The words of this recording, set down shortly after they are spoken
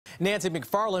Nancy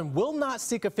McFarlane will not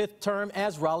seek a fifth term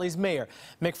as Raleigh's mayor.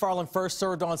 McFarlane first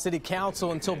served on city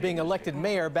council until being elected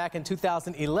mayor back in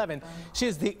 2011. She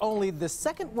is the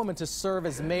second woman to serve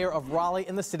as mayor of Raleigh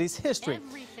in the city's history.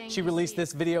 She released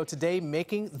this video today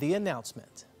making the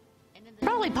announcement.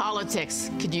 Raleigh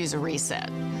politics could use a reset,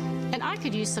 and I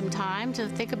could use some time to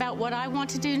think about what I want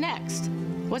to do next.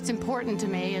 What's important to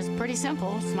me is pretty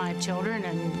simple. It's my children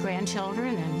and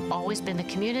grandchildren, and always been the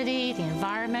community, the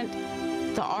environment,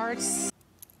 the arts.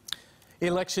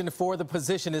 Election for the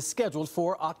position is scheduled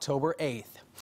for October 8th.